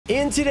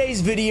In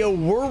today's video,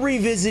 we're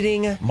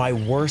revisiting my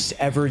worst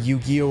ever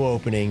Yu-Gi-Oh!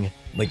 Opening,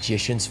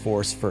 Magician's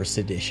Force First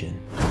Edition.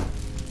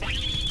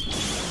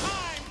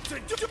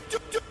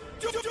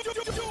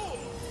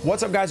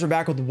 What's up, guys? We're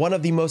back with one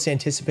of the most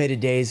anticipated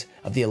days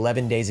of the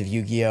 11 days of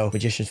Yu-Gi-Oh!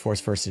 Magician's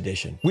Force First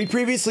Edition. We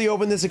previously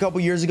opened this a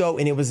couple years ago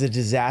and it was a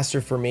disaster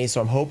for me,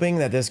 so I'm hoping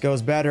that this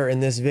goes better in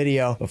this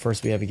video. But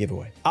first, we have a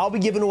giveaway. I'll be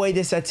giving away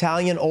this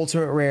Italian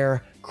Ultimate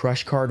Rare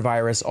Crush Card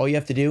Virus. All you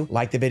have to do,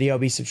 like the video,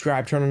 be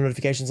subscribed, turn on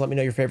notifications, let me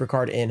know your favorite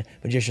card in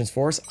Magician's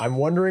Force. I'm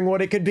wondering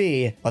what it could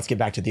be. Let's get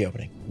back to the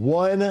opening.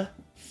 One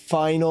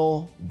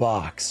final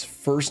box,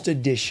 first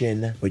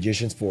edition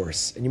Magician's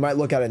Force. And you might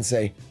look at it and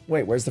say,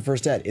 wait, where's the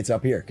first ed? It's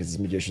up here because it's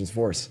Magician's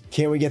Force.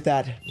 Can we get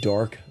that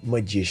Dark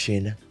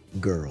Magician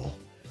Girl?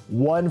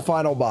 One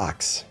final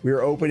box. We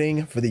are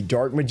opening for the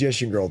Dark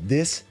Magician Girl.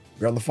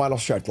 We're on the final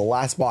stretch, the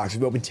last box.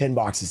 We've opened 10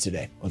 boxes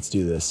today. Let's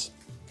do this.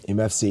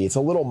 MFC. It's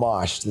a little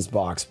moshed, this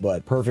box,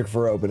 but perfect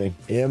for opening.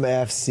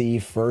 MFC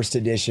first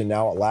edition.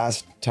 Now, at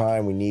last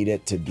time, we need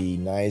it to be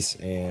nice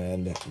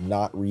and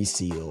not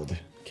resealed.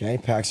 Okay,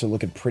 packs are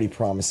looking pretty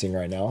promising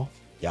right now.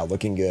 Yeah,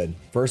 looking good.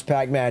 First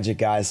pack magic,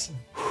 guys.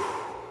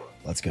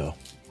 Let's go.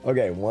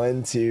 Okay,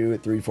 1, 2,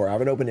 3, 4. I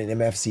haven't opened an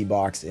MFC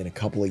box in a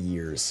couple of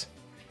years,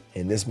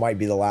 and this might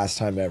be the last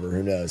time ever.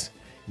 Who knows?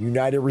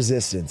 United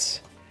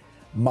Resistance.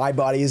 My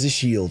Body is a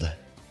Shield.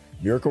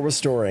 Miracle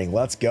Restoring.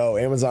 Let's go.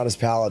 Amazoness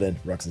Paladin.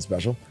 Ruxin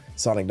Special.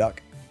 Sonic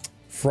Duck.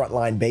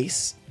 Frontline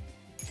Base.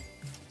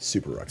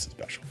 Super Ruxin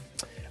Special.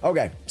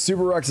 Okay,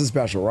 Super Ruxin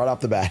Special right off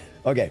the bat.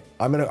 Okay,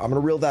 I'm gonna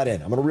reel that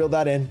in.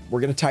 We're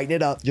gonna tighten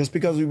it up. Just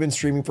because we've been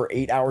streaming for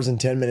 8 hours and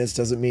 10 minutes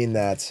doesn't mean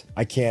that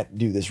I can't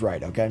do this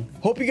right, okay?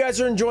 Hope you guys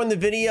are enjoying the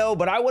video,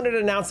 but I wanted to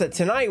announce that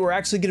tonight we're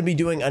actually gonna be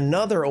doing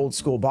another old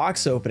school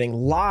box opening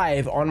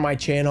live on my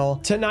channel.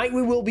 Tonight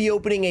we will be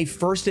opening a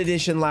first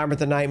edition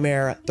Labyrinth of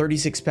Nightmare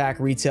 36-pack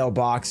retail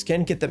box.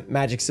 Can get the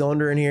magic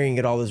cylinder in here. You can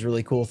get all those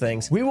really cool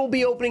things. We will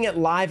be opening it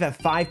live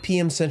at 5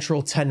 p.m.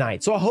 Central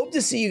tonight. So I hope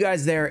to see you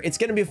guys there. It's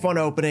gonna be a fun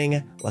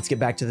opening. Let's get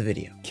back to the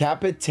video.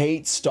 Capitate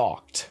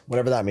Stalked,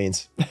 whatever that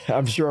means.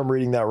 I'm sure I'm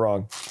reading that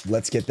wrong.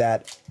 Let's get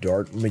that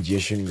Dark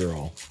Magician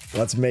Girl.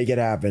 Let's make it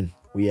happen.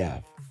 We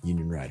have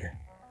Union Rider,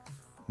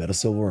 Metal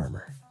Silver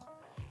Armor,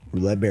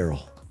 Roulette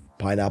Barrel,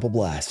 Pineapple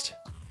Blast,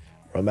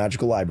 Royal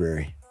Magical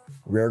Library,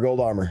 Rare Gold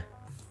Armor,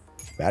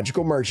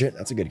 Magical Merchant,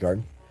 that's a good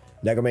card,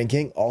 Negoman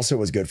King also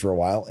was good for a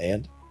while,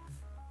 and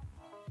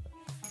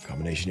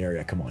Combination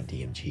Area. Come on,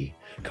 DMG.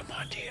 Come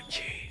on,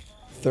 DMG.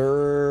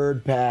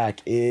 Third pack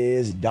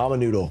is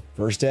Dominoodle.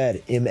 First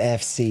ed,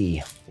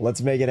 MFC.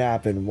 Let's make it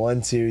happen.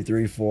 1, 2,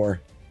 3,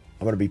 4.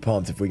 I'm gonna be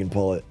pumped if we can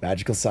pull it.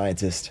 Magical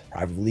Scientist.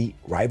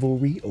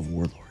 Rivalry of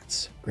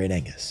Warlords. Great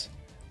Angus.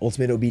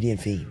 Ultimate Obedient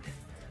Fiend.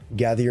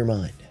 Gather Your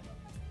Mind.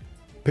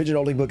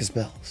 Pigeonholing Book of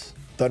Spells.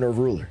 Thunder of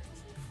Ruler.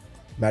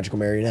 Magical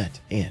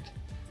Marionette. And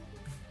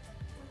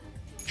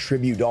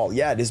Tribute Doll.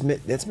 Yeah,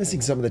 that's missing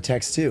some of the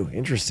text too.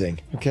 Interesting.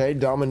 Okay,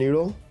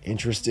 Dominoodle.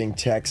 Interesting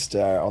text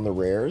on the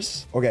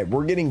rares. Okay,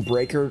 we're getting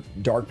Breaker,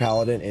 Dark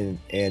Paladin,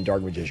 and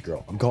Dark Magician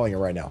Girl. I'm calling it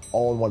right now.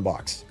 All in one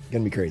box.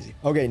 Gonna be crazy.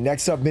 Okay,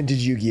 next up, Vintage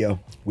Yu-Gi-Oh!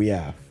 We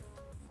have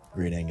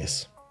Great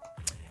Angus,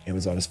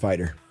 Amazoness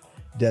Fighter,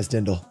 Des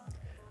Dindle,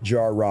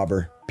 Jar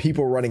Robber,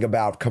 People Running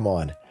About. Come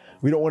on.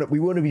 We want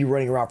to be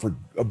running around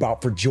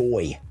for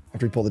joy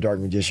after we pull the Dark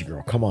Magician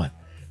Girl. Come on.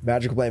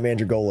 Magical Plant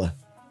Mandragola,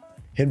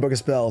 Hidden Book of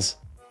Spells,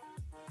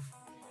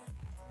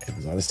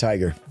 Amazoness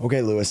Tiger.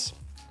 Okay, Lewis.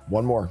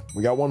 One more.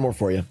 We got one more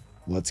for you.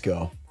 Let's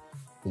go.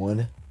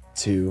 1,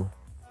 2,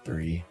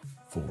 3,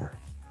 4.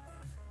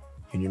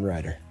 Union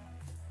Rider.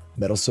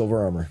 Metal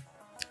Silver Armor.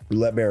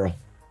 Roulette Barrel.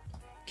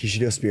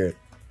 Kishido Spirit.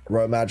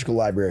 Royal Magical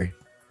Library.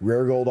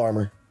 Rare Gold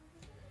Armor.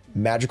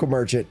 Magical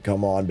Merchant.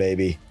 Come on,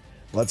 baby.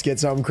 Let's get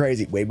something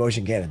crazy. Wave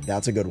Motion Cannon.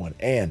 That's a good one.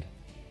 And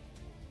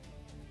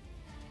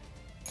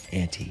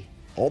Anti.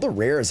 All the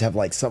rares have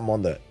like something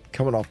on the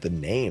coming off the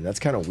name.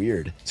 That's kind of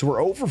weird. So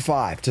we're 0 for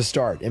 5 to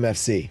start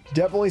MFC.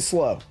 Definitely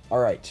slow. All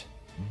right.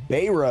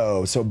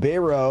 Bayro. So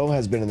Bayro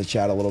has been in the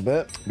chat a little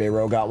bit.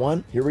 Bayro got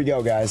one. Here we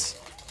go, guys.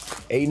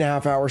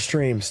 8.5 hour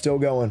stream. Still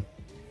going.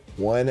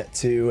 1,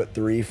 2,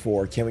 3,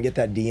 4. Can we get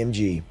that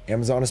DMG?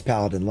 Amazoness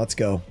Paladin. Let's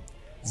go.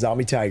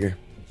 Zombie Tiger.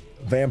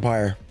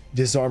 Vampire.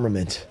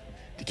 Disarmament.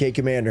 Decay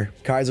Commander.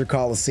 Kaiser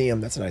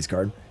Coliseum. That's a nice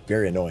card.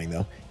 Very annoying,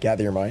 though.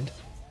 Gather Your Mind.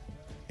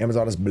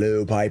 Amazoness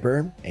Blue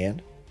Piper.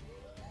 And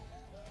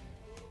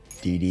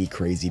DD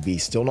Crazy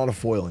Beast. Still not a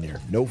foil in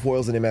here. No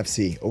foils in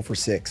MFC. 0 for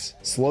 6.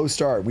 Slow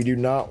start. We do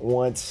not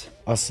want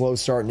a slow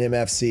start in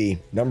MFC.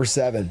 Number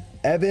 7.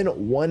 Evan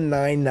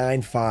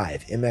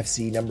 1995.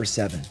 MFC number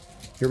 7.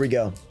 Here we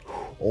go.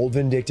 Old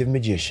Vindictive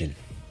Magician.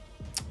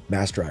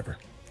 Mass Driver.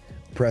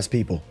 Press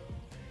People.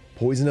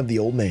 Poison of the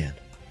Old Man.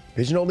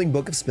 Pigeonholing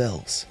Book of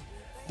Spells.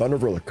 Thunder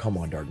of Ruler. Come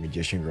on, Dark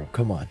Magician Girl.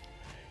 Come on.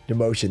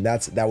 Demotion.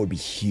 That would be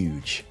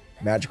huge.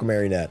 Magical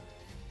Marionette.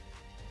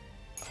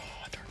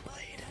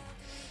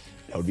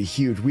 That would be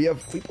huge. We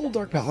pulled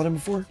Dark Paladin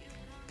before?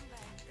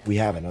 We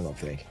haven't, I don't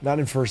think. Not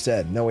in first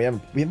ed. No, we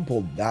haven't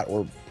pulled that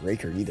or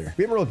Breaker either.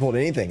 We haven't really pulled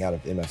anything out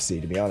of MFC,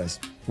 to be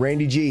honest.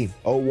 Randy G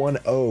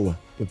 010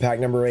 with pack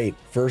number 8.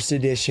 First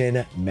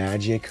edition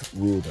Magic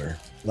Ruler.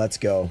 Let's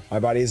go. My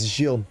Body is a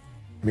Shield.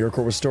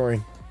 Miracle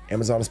Restoring.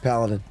 Amazoness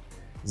Paladin.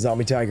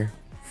 Zombie Tiger.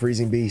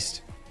 Freezing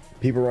Beast.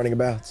 People Running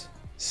About.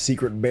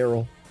 Secret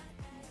Barrel.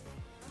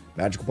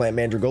 Magical Plant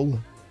Mandragola.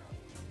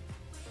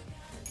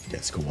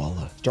 Yes,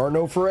 Koala. Starting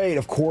 0 for 8,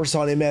 of course,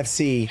 on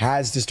MFC.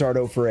 Has to start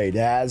 0 for 8. It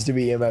has to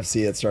be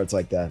MFC that starts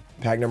like that.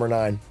 Pack number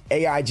 9.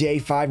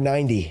 AIJ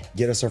 590.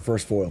 Get us our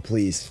first foil,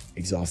 please.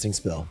 Exhausting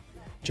Spell.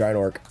 Giant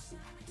Orc.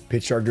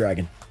 Pitch Dark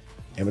Dragon.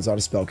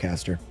 Amazoness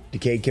Spellcaster.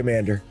 Decayed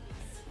Commander.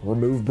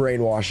 Remove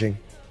Brainwashing.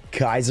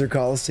 Kaiser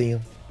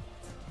Coliseum.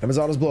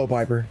 Amazoness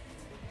Blowpiper.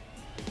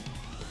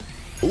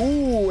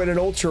 Ooh, and an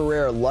ultra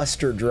rare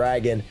Luster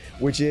Dragon,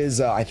 which is,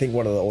 I think,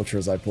 one of the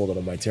ultras I pulled out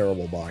of my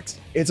terrible box.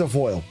 It's a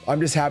foil.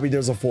 I'm just happy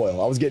there's a foil.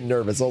 I was getting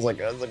nervous. I was like,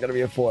 is it going to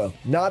be a foil?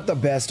 Not the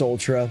best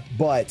ultra,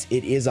 but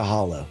it is a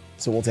holo,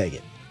 so we'll take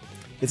it.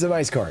 It's a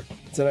nice card.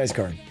 It's a nice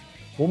card.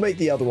 We'll make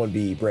the other one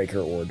be Breaker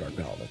or Dark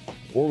Paladin,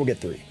 or we'll get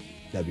 3.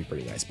 That'd be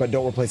pretty nice. But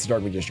don't replace the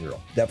Dark Magician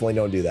Girl. Definitely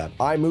don't do that.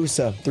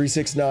 Musa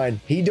 369.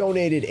 He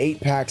donated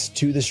 8 packs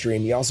to the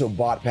stream. He also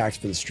bought packs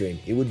for the stream.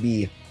 It would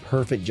be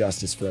perfect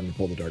justice for him to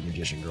pull the Dark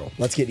Magician Girl.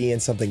 Let's get Ian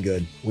something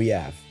good. We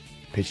have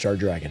Pitch Dark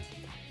Dragon.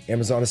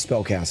 Amazoness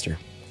Spellcaster.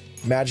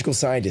 Magical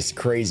Scientist.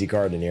 Crazy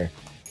card in here.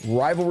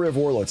 Rivalry of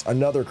Warlords.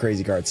 Another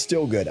crazy card.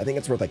 Still good. I think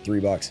it's worth like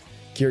 $3.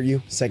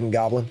 Kiryu. Second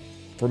Goblin.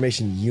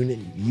 Formation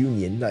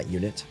Union. Not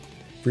Unit.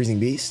 Freezing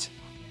Beast.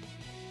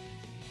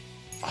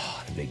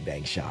 Oh, the Big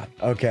Bang Shot.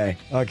 Okay.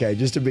 Okay.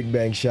 Just a Big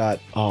Bang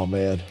Shot. Oh,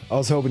 man. I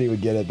was hoping he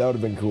would get it. That would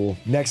have been cool.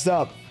 Next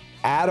up,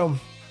 Adam.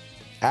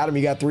 Adam,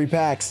 you got 3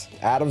 packs.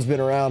 Adam's been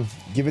around.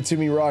 Give it to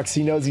me, Rux.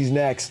 He knows he's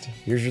next.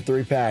 Here's your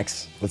 3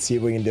 packs. Let's see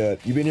if we can do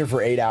it. You've been here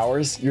for 8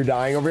 hours. You're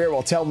dying over here.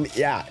 Well, tell me.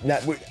 Yeah.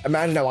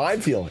 Imagine how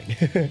I'm feeling.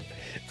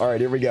 All right,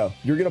 here we go.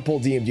 You're going to pull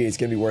DMG. It's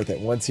going to be worth it.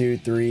 1, 2,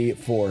 3,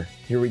 4.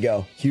 Here we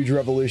go. Huge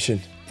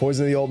Revolution.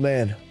 Poison of the Old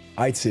Man.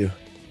 Aitsu.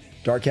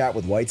 Dark Cat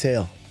with White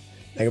Tail.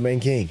 Mega Man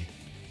King.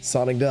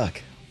 Sonic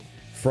Duck.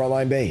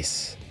 Frontline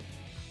Base.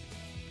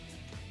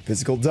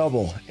 Physical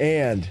Double.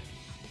 And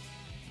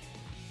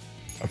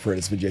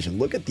Apprentice Magician.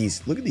 Look at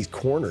these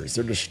corners.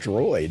 They're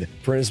destroyed.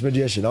 Apprentice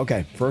Magician.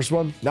 Okay, first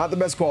one. Not the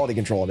best quality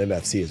control on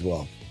MFC as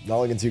well. Not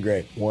looking too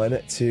great. 1,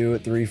 2,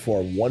 3,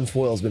 4. 1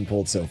 foil has been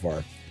pulled so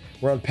far.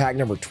 We're on pack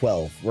number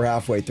 12. We're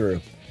halfway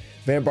through.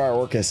 Vampire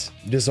Orcus.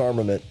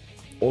 Disarmament.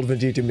 Old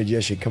Vindictive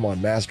Magician. Come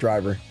on, Mass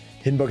Driver.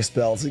 Hidden Book of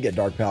Spells. Let's get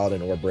Dark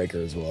Paladin or Breaker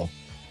as well.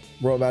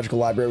 Royal Magical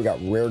Library. We got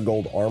Rare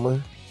Gold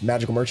Armor.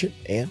 Magical Merchant.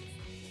 And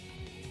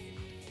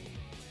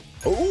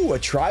oh, a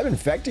Tribe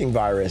Infecting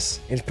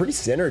Virus. It's pretty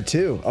centered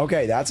too.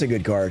 Okay, that's a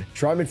good card.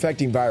 Tribe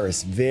Infecting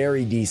Virus.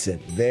 Very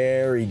decent.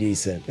 Very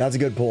decent. That's a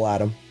good pull,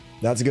 Adam.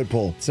 That's a good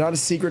pull. It's not a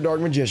secret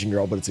Dark Magician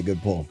Girl, but it's a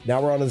good pull.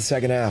 Now we're on to the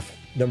second half.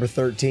 Number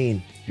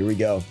 13. Here we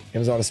go.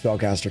 Amazoness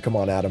Spellcaster. Come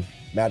on, Adam.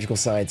 Magical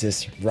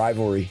Scientist.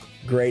 Rivalry.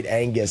 Great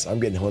Angus. I'm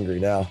getting hungry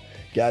now.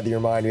 Gather your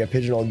mind. We have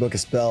Pigeonhole Book of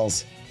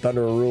Spells.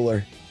 Thunder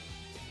Ruler.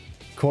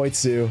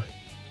 Koitsu.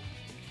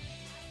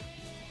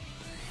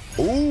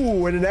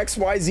 Ooh, and an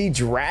XYZ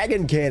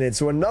Dragon Cannon.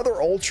 So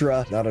another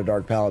Ultra. Not a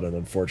Dark Paladin,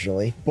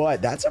 unfortunately.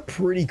 But that's a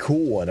pretty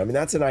cool one. I mean,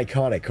 that's an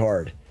iconic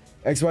card.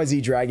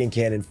 XYZ Dragon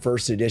Cannon,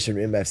 first edition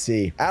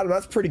MFC. Adam,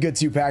 that's pretty good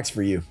 2 packs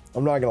for you.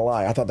 I'm not going to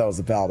lie. I thought that was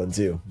the Paladin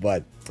too.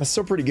 But that's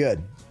still pretty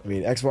good. I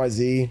mean,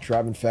 XYZ,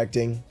 Tribe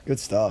Infecting, good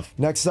stuff.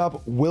 Next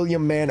up,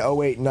 William Man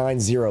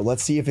 0890.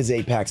 Let's see if his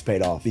 8 packs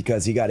paid off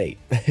because he got 8.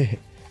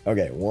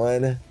 Okay,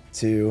 1,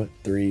 2,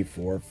 3,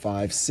 4,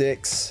 5,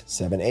 6,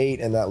 7, 8,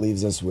 and that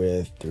leaves us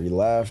with 3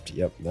 left.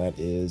 Yep, that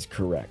is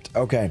correct.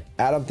 Okay,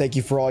 Adam, thank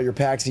you for all your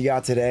packs you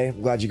got today.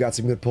 I'm glad you got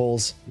some good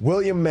pulls.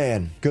 William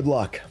Man, good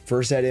luck.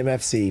 First at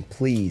MFC,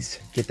 please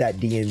get that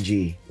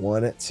DMG.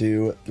 1,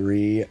 2,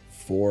 3,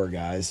 4,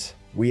 guys.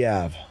 We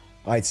have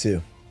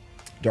Aitsu,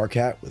 Dark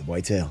Cat with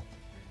White Tail,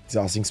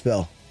 Exhausting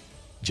Spell,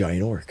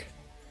 Giant Orc,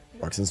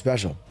 Marksman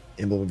Special,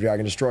 Emblem of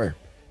Dragon Destroyer,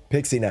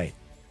 Pixie Knight,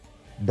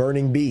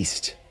 Burning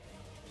Beast,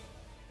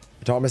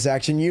 Autonomous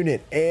Action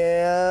Unit,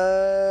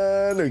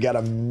 and we got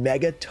a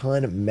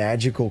Megaton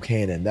Magical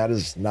Cannon. That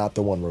is not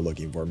the one we're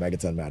looking for,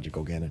 Megaton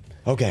Magical Cannon.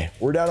 Okay,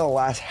 we're down to the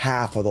last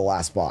half of the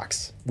last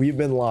box. We've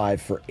been live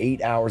for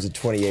 8 hours and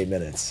 28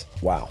 minutes.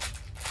 Wow.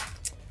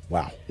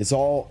 Wow. It's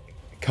all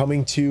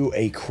coming to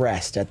a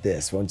crest at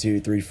this. 1, 2,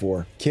 3,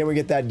 4. Can we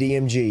get that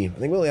DMG? I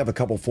think we only have a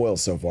couple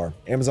foils so far.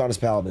 Amazoness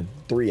Paladin,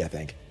 3, I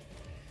think.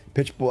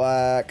 Pitch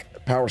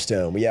Black Power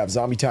Stone. We have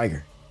Zombie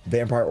Tiger,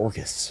 Vampire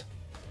Orcus,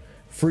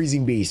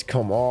 Freezing Beast.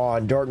 Come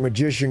on, Dark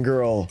Magician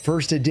Girl.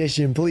 First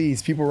edition,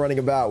 please. People running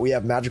about. We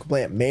have Magical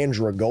Plant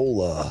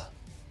Mandragola,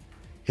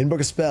 Hidden Book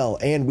of Spell,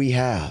 and we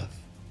have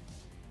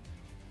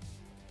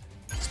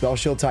Spell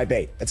Shield Type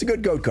 8. That's a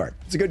good goat card.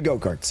 It's a good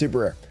goat card. Super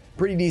rare.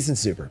 Pretty decent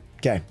super.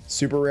 Okay,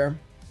 super rare.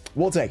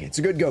 We'll take it. It's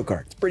a good go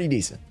card. It's pretty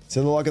decent.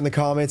 Send the luck in the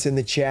comments, in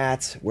the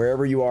chat,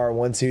 wherever you are.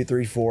 1, 2,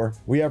 3, 4.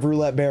 We have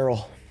Roulette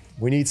Barrel.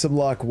 We need some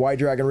luck. White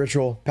Dragon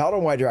Ritual.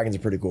 Paladin White Dragon's a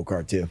pretty cool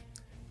card too.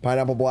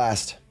 Pineapple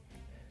Blast.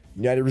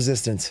 United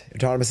Resistance.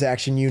 Autonomous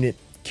Action Unit.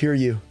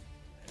 Kiryu.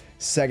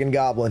 Second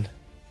Goblin,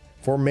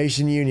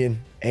 Formation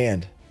Union,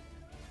 and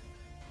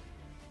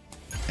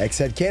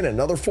X-Head Cannon,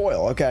 another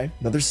foil. Okay,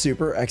 another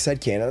super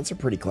X-Head Cannon. That's a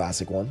pretty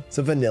classic one. It's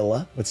a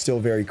vanilla, but still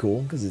very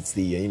cool because it's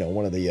the, you know,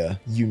 one of the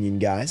Union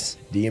guys.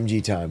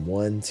 DMG time.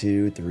 1,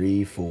 2,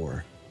 3,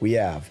 4. We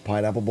have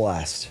Pineapple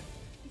Blast,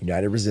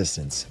 United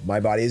Resistance,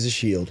 My Body is a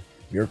Shield,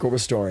 Miracle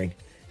Restoring,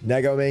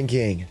 Nego Main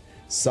King,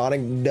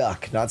 Sonic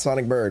Duck, not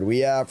Sonic Bird. We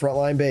have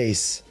Frontline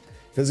Base,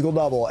 Physical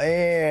Double,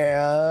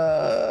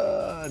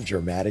 and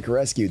Dramatic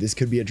Rescue. This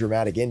could be a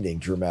dramatic ending,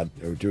 to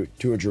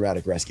a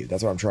dramatic rescue.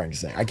 That's what I'm trying to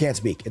say. I can't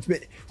speak. It's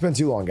been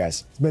too long,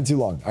 guys. It's been too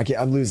long.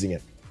 I'm losing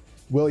it.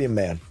 William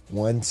Man.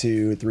 1,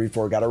 2, 3,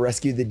 4. Gotta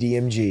rescue the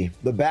DMG.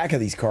 The back of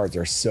these cards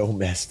are so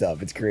messed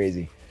up. It's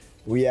crazy.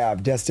 We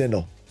have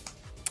Destindle,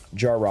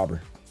 Jar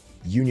Robber,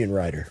 Union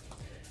Rider,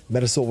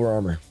 Meta Silver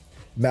Armor,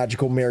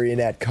 Magical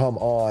Marionette. Come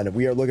on.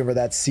 We are looking for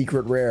that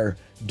secret rare.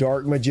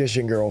 Dark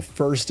Magician Girl,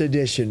 first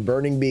edition,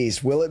 Burning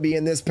Beast. Will it be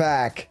in this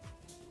pack?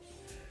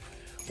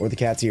 Or the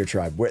Cat's Ear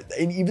Tribe?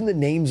 And even the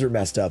names are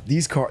messed up.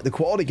 The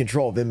quality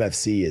control of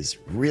MFC is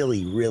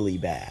really, really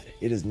bad.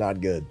 It is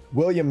not good.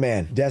 William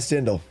Man,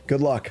 Destindle,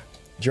 good luck.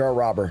 Jar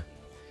Robber,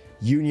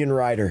 Union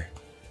Rider,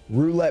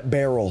 Roulette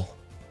Barrel,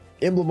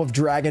 Emblem of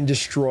Dragon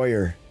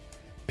Destroyer,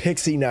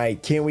 Pixie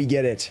Knight, can we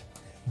get it?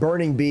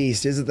 Burning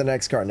Beast, is it the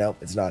next card? No,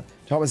 it's not.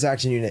 Thomas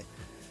Action Unit,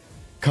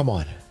 come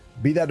on.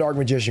 Be that Dark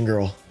Magician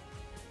Girl.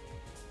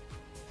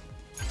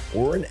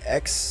 Or an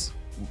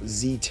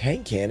XZ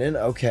Tank Cannon,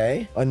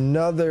 okay.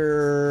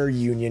 Another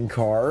Union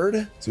card.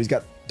 So he's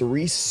got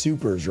 3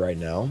 supers right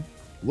now.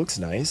 Looks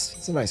nice.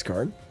 It's a nice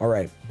card. All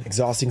right,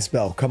 Exhausting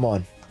Spell, come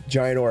on.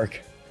 Giant Orc,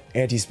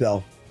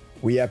 Anti-Spell.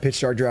 We have Pitch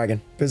Dark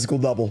Dragon, Physical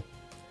Double,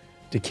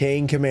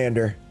 Decaying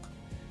Commander,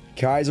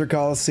 Kaiser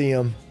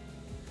Coliseum,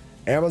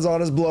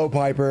 Amazoness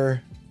Blowpiper,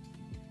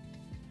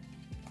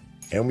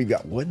 and we've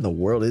got, what in the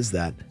world is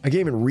that? I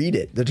can't even read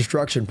it. The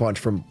Destruction Punch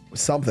from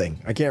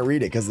something. I can't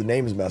read it because the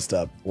name's messed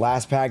up.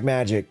 Last Pack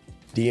Magic,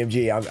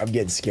 DMG. I'm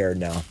getting scared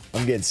now.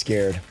 I'm getting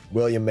scared.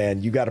 William,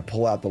 man, you got to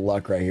pull out the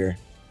luck right here.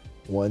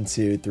 1,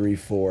 2, 3,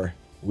 4.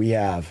 We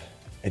have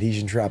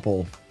Adhesion Trap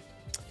Hole,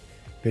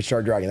 Pitch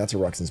Dark Dragon. That's a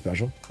Ruxin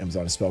special.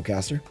 Amazoness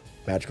Spellcaster,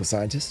 Magical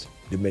Scientist,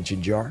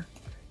 Dimension Jar,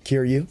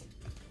 Kiryu,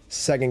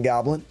 Second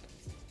Goblin,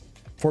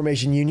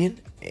 Formation Union,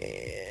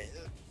 and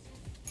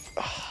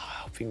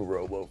Helping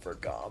Robo for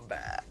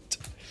combat.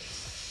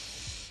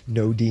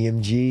 No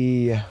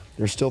DMG.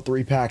 There's still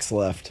 3 packs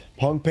left.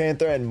 Punk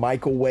Panther and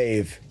Michael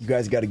Wave. You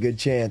guys got a good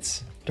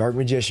chance. Dark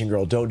Magician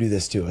Girl, don't do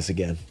this to us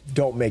again.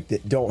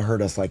 Don't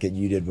hurt us like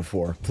you did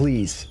before.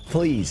 Please,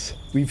 please.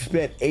 We've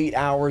spent 8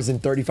 hours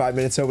and 35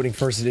 minutes opening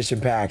first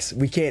edition packs.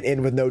 We can't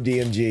end with no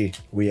DMG.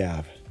 We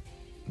have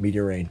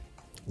Meteor Rain,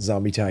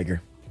 Zombie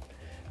Tiger,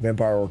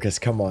 Vampire Orcus,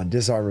 come on,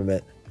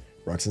 Disarmament,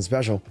 Ruxin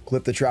Special,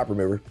 Clip the Trap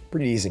Remover,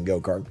 pretty decent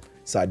go card.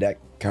 Side deck,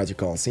 Kaiser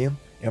Coliseum,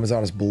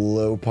 Amazoness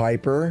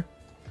Blowpiper,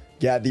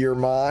 Gather Your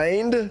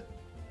Mind,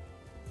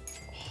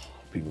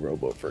 Big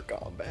Robo for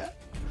combat.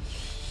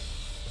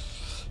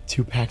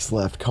 2 packs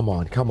left, come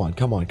on, come on,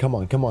 come on, come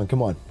on, come on,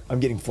 come on.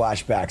 I'm getting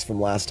flashbacks from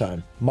last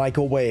time.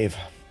 Michael Wave,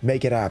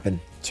 make it happen.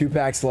 2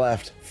 packs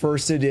left,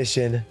 first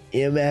edition,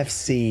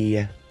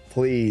 MFC,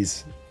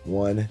 please.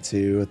 1,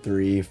 2,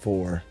 3,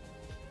 4.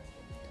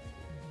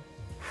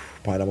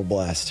 Pineapple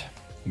Blast,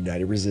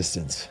 United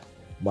Resistance,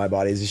 My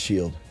Body is a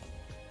Shield,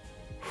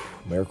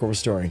 Miracle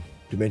Restoring,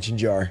 Dimension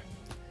Jar,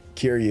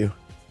 Kiryu,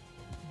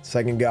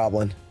 Second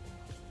Goblin,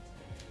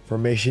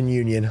 Formation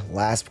Union,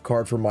 last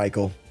card for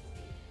Michael,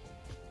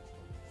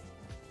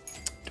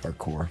 Dark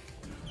Core.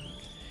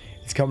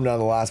 It's coming down to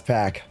the last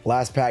pack.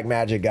 Last pack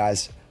magic,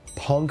 guys.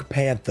 Punk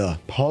Panther.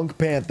 Punk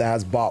Panther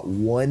has bought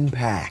 1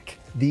 pack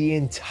the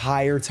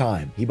entire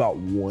time. He bought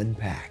 1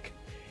 pack,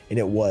 and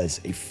it was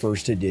a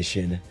first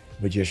edition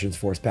Magician's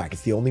Force pack.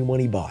 It's the only one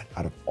he bought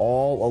out of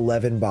all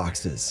 11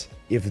 boxes.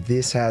 If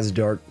this has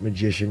Dark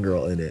Magician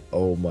Girl in it,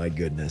 oh my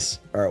goodness.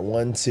 All right,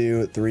 1,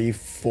 2, 3,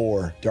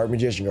 4. Dark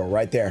Magician Girl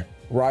right there.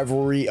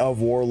 Rivalry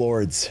of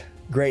Warlords.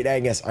 Great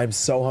Angus, I'm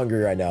so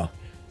hungry right now.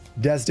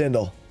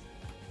 Destindle,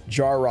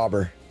 Jar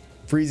Robber,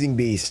 Freezing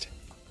Beast,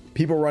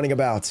 People Running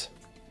About,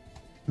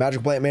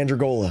 Magic Plant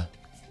Mandragola,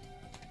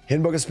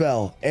 Hidden Book of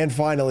Spell, and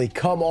finally,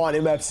 come on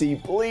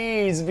MFC,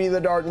 please be the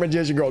Dark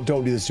Magician Girl.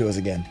 Don't do this to us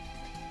again.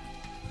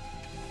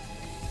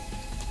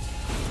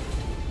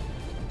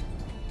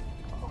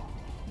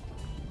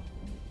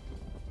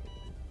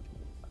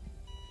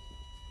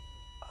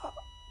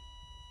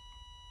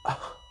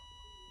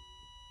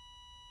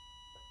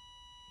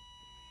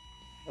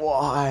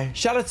 Why?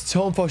 Shout out to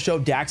Tomfo Show,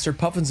 Daxter,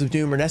 Puffins of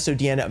Doom, Ernesto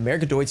Deanna,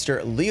 America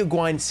Deutster, Leo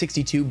Gwine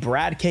 62,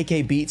 Brad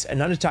KK Beats,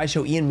 Ananda Tai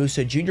Show, Ian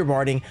Musa, Junior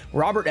Barding,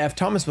 Robert F,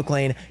 Thomas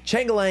McLean,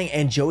 Changalang,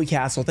 and Joey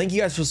Castle. Thank you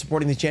guys for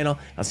supporting the channel.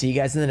 I'll see you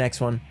guys in the next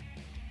one.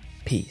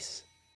 Peace.